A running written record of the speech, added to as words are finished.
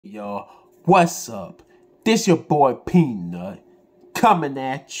Y'all, what's up? This your boy Peanut coming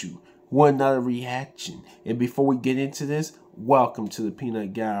at you with another reaction. And before we get into this, welcome to the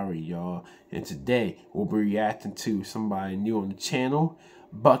Peanut Gallery, y'all. And today we'll be reacting to somebody new on the channel,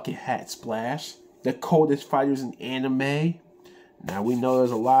 Bucket Hat Splash, the coldest fighters in anime. Now we know there's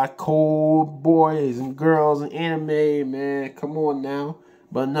a lot of cold boys and girls in anime, man. Come on now.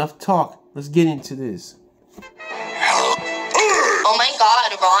 But enough talk. Let's get into this. Oh my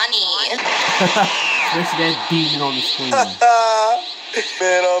god, Ronnie. What's that demon on the screen?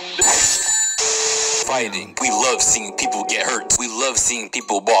 Man, fighting. We love seeing people get hurt. We love seeing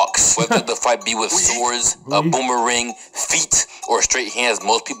people box. Whether the fight be with swords, a boomerang, feet, or straight hands,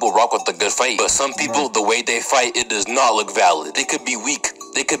 most people rock with a good fight. But some people, the way they fight, it does not look valid. They could be weak.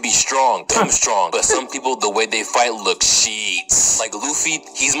 They could be strong, dumb strong, but some people, the way they fight look sheets. Like Luffy,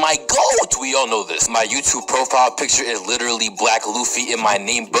 he's my GOAT! We all know this. My YouTube profile picture is literally Black Luffy, and my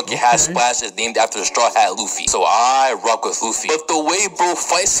name, Bucket Hat Splash, is named after Straw Hat Luffy. So I rock with Luffy. But the way bro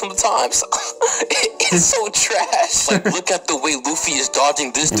fights sometimes, it's so trash. Like, look at the way Luffy is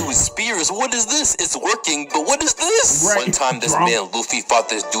dodging this dude's spears. What is this? It's working, but what is this? Right. One time, this man, Luffy, fought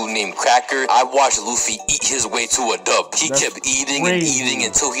this dude named Cracker. I watched Luffy eat his way to a dub. He kept eating and eating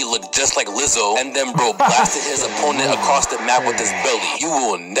until he looked just like Lizzo, and then bro blasted his opponent across the map with his belly. You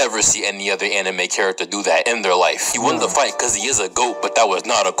will never see any other anime character do that in their life. He won the fight because he is a GOAT, but that was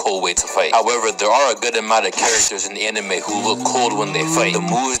not a cold way to fight. However, there are a good amount of characters in anime who look cold when they fight. The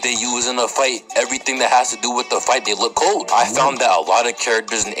moves they use in a fight, everything that has to do with the fight, they look cold. I found that a lot of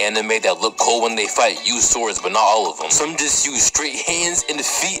characters in anime that look cold when they fight use swords, but not all of them. Some just use straight hands and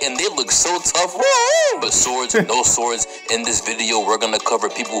feet, and they look so tough. But swords, no swords. In this video, we're gonna cover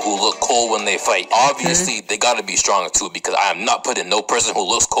people who look cold when they fight. Obviously, they gotta be strong too, because I am not putting no person who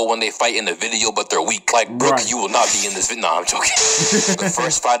looks cold when they fight in the video, but they're weak. Like Brooke, you will not be in this video. Nah, I'm joking. The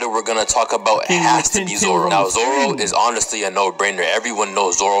first fighter we're gonna talk about has to be Zoro. Now, Zoro is honestly a no-brainer. Everyone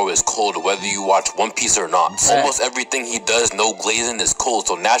knows Zoro is cold, whether you watch One Piece or not. Almost everything he does, no glazing, is cold,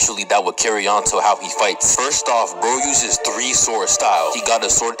 so naturally that would carry on to how he fights. First off, bro uses three-sword style. He got a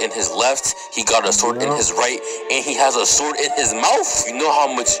sword in his left, he got a sword in his right, and he has a sword in his mouth. You know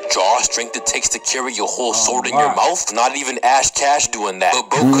how much jaw strength it takes to carry your whole sword in your mouth? Not even Ash Cash doing that. But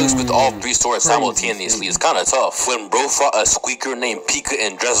bro cooks with all three swords simultaneously. It's kind of tough. When bro fought a squeaker named Pika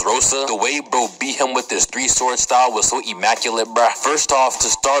in Dressrosa, the way bro beat him with this three-sword style was so immaculate, bruh. First off, to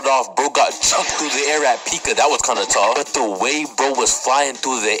start off, bro got chucked through the air at Pika. That was kind of tough. But the way bro was flying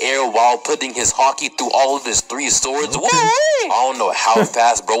through the air while putting his hockey through all of his three swords, I don't know how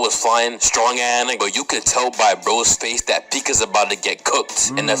fast bro was flying, strong and but you could tell by bro's face that Pika's about to get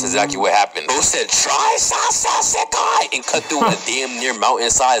cooked. And that's exactly what happened. Bro said, try Sasasekai, and cut through a damn near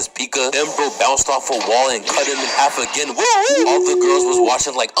mountain-sized Pika. Then bro bounced off a wall and cut him in half again. All the girls was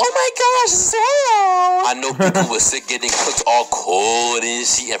watching like, oh my gosh, Zoro. I know Pika was sick getting cooked all cold and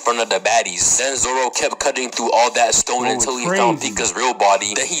shit in front of the baddies. Then Zoro kept cutting through all that stone until he found Pika's real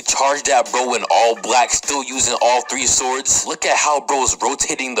body. Then he charged at bro in all black, still using all three swords. Look at how bro's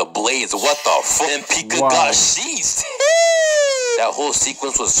rotating the blades. What the fuck? And Pika got sheathed. That whole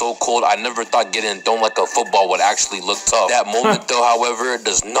sequence was so cold, I never thought getting thrown like a football would actually look tough. That moment though, however,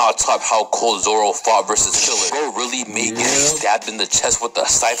 does not top how cold Zoro fought versus Killer. Bro really made getting stabbed in the chest with a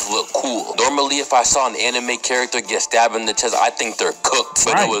scythe look cool. Normally, if I saw an anime character get stabbed in the chest, I think they're cooked.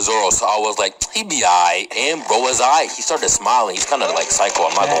 But it was Zoro, so I was like, he be aight. And bro was aight. He started smiling. He's kind of like psycho,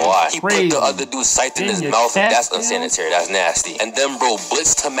 I'm not gonna lie. He put the other dude's scythe in his mouth. That's unsanitary. That's nasty. And then bro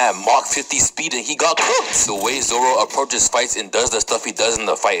blitzed him at Mach 50 speed and he got cooked. The way Zoro approaches fights and does the stuff he does in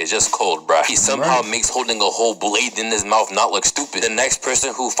the fight is just cold, bruh. He somehow makes holding a whole blade in his mouth not look stupid. The next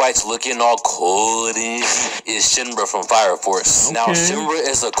person who fights looking all cold is Shinra from Fire Force. Now, Shinra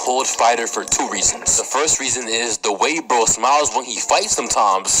is a cold fighter for two reasons. The first reason is the way bro smiles when he fights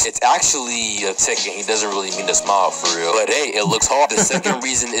sometimes. It's actually a tick and he doesn't really mean to smile for real. But hey, it looks hard. The second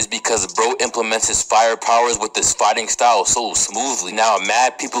reason is because bro implements his fire powers with this fighting style so smoothly. Now,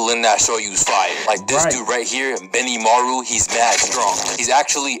 mad people in that show use fire. Like this dude right here, Benny Maru, he's mad strong. He's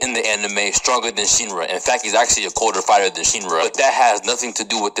actually in the anime stronger than Shinra. In fact, he's actually a colder fighter than Shinra. But that has nothing to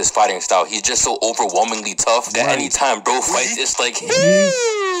do with this fighting style. He's just so overwhelmingly tough that anytime bro fights, it's like,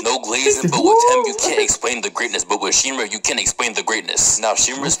 no glazing, but with him, you can't explain the greatness. But with Shinra, you can explain the greatness. Now,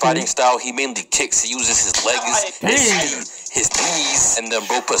 Shinra's fighting style, he mainly kicks. He uses his legs, his knees, and then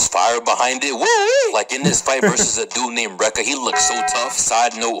bro puts fire behind it. Like in this fight versus a dude named Rekka, he looks so tough.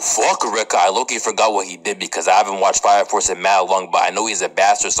 Side note, fuck Rekka. I low-key forgot what he did because I haven't watched Fire Force in mad long, but I know he's a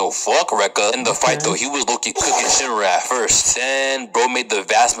bastard, so fuck Rekka. In the fight though, he was low-key cooking Shinra at first. Then bro made the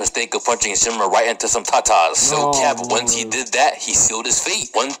vast mistake of punching Shinra right into some tatas. So Cap, once he did that, he sealed his fate.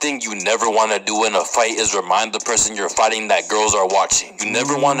 Once one thing you never want to do in a fight is remind the person you're fighting that girls are watching. You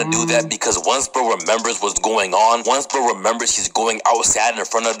never want to do that because once bro remembers what's going on, once bro remembers he's going outside in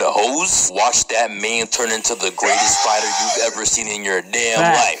front of the hoes, watch that man turn into the greatest fighter you've ever seen in your damn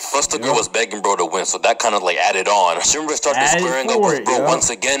life. Plus the girl was begging bro to win, so that kind of like added on. Shinra started squaring up with bro once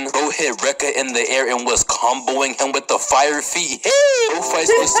again. Bro hit Rekka in the air and was comboing him with the fire feet. Hey! Bro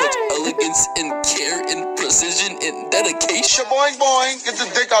fights with such elegance and care and precision and dedication. Boing boing, get the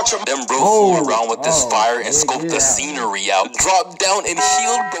dick out your. Then bro flew around with this fire and scoped the scenery out. Dropped down and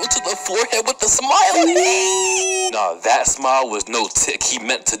healed bro to the forehead with a smile. Nah, that smile was no tick. He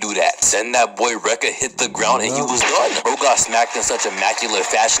meant to do that. Then that boy Rekka hit the ground and he was done. Bro got smacked in such immaculate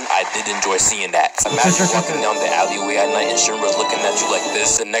fashion. I did enjoy seeing that. Imagine walking down the alleyway at night and Shinra's looking at you like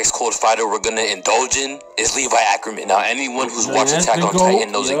this. The next cold fighter we're gonna indulge in is Levi Ackerman. Now anyone who's watched Attack on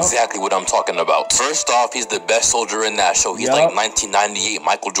Titan knows exactly what I'm talking about. First off, he's the best soldier in that show. He's like 1998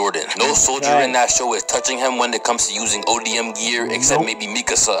 Michael Jordan. No soldier in that show is touching him when it comes to using ODM gear except maybe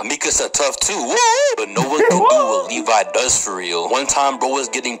Mikasa. Mikasa tough too, but no one can do what Levi does for real. One time bro was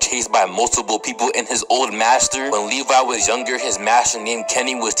getting chased by multiple people in his old master. When Levi was younger, his master named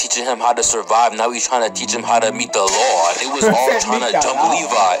Kenny was teaching him how to survive. Now he's trying to teach him how to meet the law. It was all trying to jump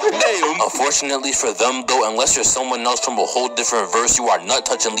Levi. Unfortunately for them though, unless you're someone else from a whole different verse, you are not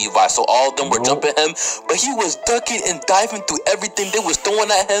touching Levi. So all of them were jumping him, but he was ducking and diving through everything they was throwing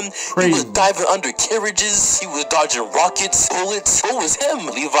at him. He was diving under carriages. He was dodging rockets, bullets. It was him.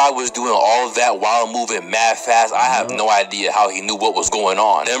 Levi was doing all of that while moving mad fast. I have no idea how he knew what was going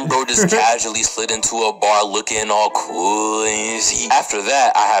on. Then bro just casually slid into a bar looking all cool and easy. After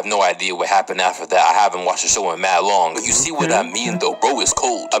that, I have no idea what happened after that. I haven't watched the show in mad long. But you see what I mean though, bro is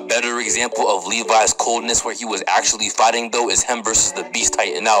cold. A better example of Levi's coldness where he was actually fighting though is him versus the Beast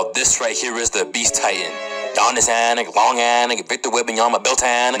Titan. Now this right here is the Beast Titan. Giannis Anik, Long Anik, Victor Wembanyama,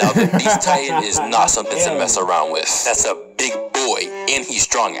 Beltan. Now the Beast Titan is not something to mess around with. That's a big boy, and he's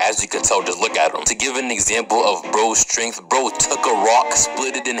strong, as you can tell, just look at him. To give an example of bro's strength, bro took a rock,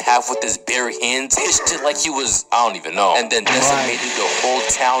 split it in half with his bare hands, pitched it like he was, I don't even know, and then decimated the whole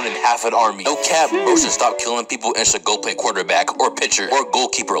town and half an army. No cap, bro should stop killing people and should go play quarterback, or pitcher, or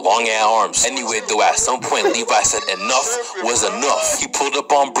goalkeeper, long ass arms. Anyway, though, at some point, Levi said enough was enough. He pulled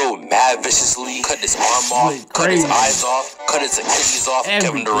up on bro mad viciously, cut his arm off, cut his eyes off, cut his Achilles off.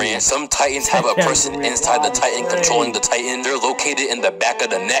 Kevin Durant. Some Titans have a person inside the Titan controlling the Titan. They're located in the back of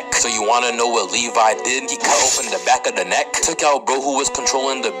the neck. So you want to know what Levi did? He cut open the back of the neck, took out bro who was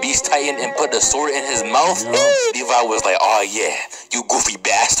controlling the Beast Titan and put the sword in his mouth. Levi was like, oh yeah, you goofy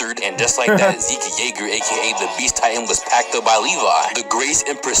bastard. And just like that, Zeke Yeager, aka the Beast Titan, was packed up by Levi. The grace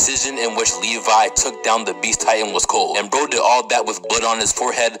and precision in which Levi took down the Beast Titan was cold. And bro did all that with blood on his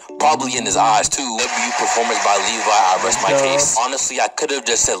forehead, probably in his eyes too. W performance by Levi, I rest my case. Honestly, I could have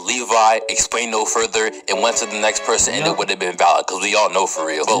just said Levi, explain no further, and went to the next person, and it would have been valid, because we all know for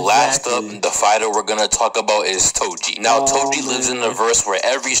real. But last up, the fighter we're gonna talk about is Toji. Now, Toji lives in a verse where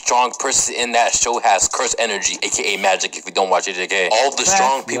every strong person in that show has curse energy, aka magic, if you don't watch JJK. All the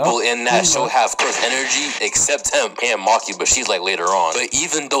strong people in that show have curse energy, except him and Maki, but she's like later on. But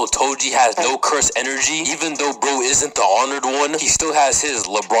even though Toji has no curse energy, even though bro isn't the honored one, he still has his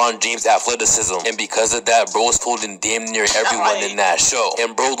LeBron James athleticism. And because of that, bro is folding damn near everyone in that show.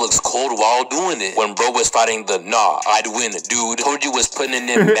 And bro looks cold while doing it. When bro was fighting the nah, I'd win dude, Toji was putting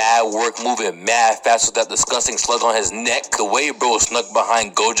in mad work, moving mad fast with that disgusting slug on his neck. The way bro snuck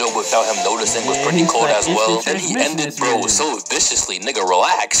behind Gojo without him noticing was pretty cold as well. And he ended bro so viciously. Nigga,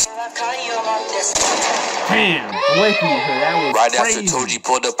 relax. Damn, that was right crazy. After Toji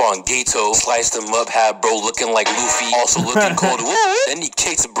pulled up on Gato, sliced him up, had bro looking like Luffy, also looking cold. Then he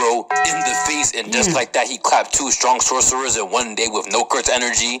kicks bro in the face, and just like that, he clapped two strong sorcerers in one day with no curse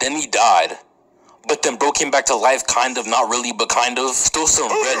energy. Then he died. But then bro came back to life, kind of, not really, but kind of. Stole some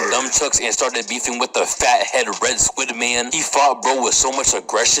red nunchucks and started beefing with the fat head red squid man. He fought bro with so much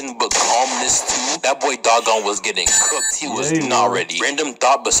aggression, but calmness too. That boy doggone was getting cooked. He was not ready. Random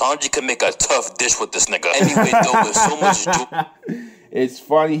thought, but Sanji could make a tough dish with this nigga. Anyway, though, with so much it's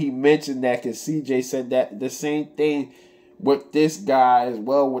funny he mentioned that, because CJ said that the same thing with this guy as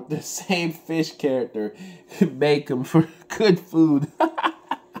well, with the same fish character. Make him for good food.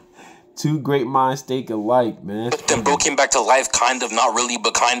 Two great minds think alike, man. Then bro came back to life, kind of, not really,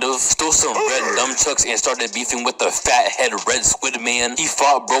 but kind of. Stole some red nunchucks and started beefing with the fat head red squid man. He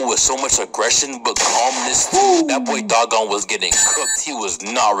fought bro with so much aggression, but calmness too. That boy doggone was getting cooked. He was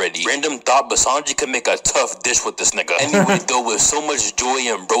not ready. Random thought, but Sanji could make a tough dish with this nigga. Anyway, though, with so much joy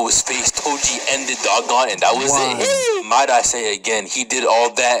in bro's face, Toji ended doggone, and that was it. Might I say again, he did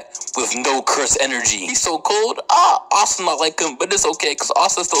all that with no curse energy. He's so cold. Austin not like him, but it's okay, cause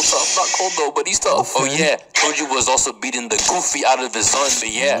Austin's still tough. Not cold though, but he's tough. Okay. Oh yeah, Toji was also beating the goofy out of his son.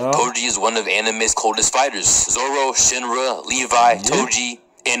 But yeah, Toji is one of anime's coldest fighters. Zoro, Shinra, Levi, Toji,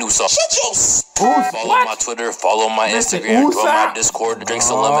 and Usopp. Follow my Twitter, follow my Instagram, join my Discord, drink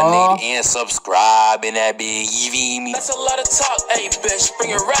some lemonade, and subscribe in that big EV. That's a lot of talk, hey bitch, bring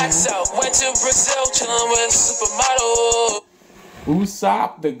your racks out. Went to Brazil, chillin' with supermodel.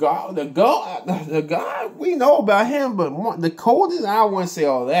 Usopp, the god, we know about him, but the coldest, I wouldn't say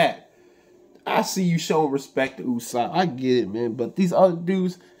all that. I see you showing respect to Usopp. I get it, man. But these other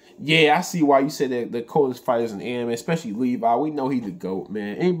dudes, yeah, I see why you said that the coldest fighters in anime, especially Levi. We know he's the GOAT,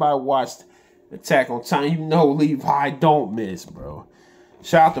 man. Anybody watched Attack on Titan, you know Levi don't miss, bro.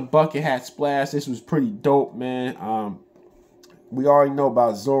 Shout out to Bucket Hat Splash. This was pretty dope, man. We already know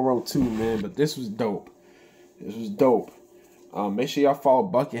about Zoro too, man, but this was dope. This was dope. Make sure y'all follow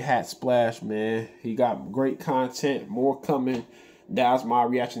Bucket Hat Splash, man. He got great content, more coming. That was my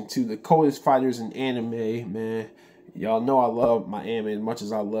reaction to the coldest fighters in anime, man. Y'all know I love my anime as much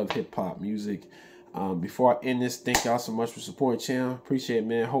as I love hip-hop music. Before I end this, thank y'all so much for supporting the channel. Appreciate it,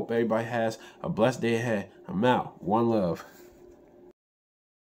 man. Hope everybody has a blessed day ahead. I'm out. One love.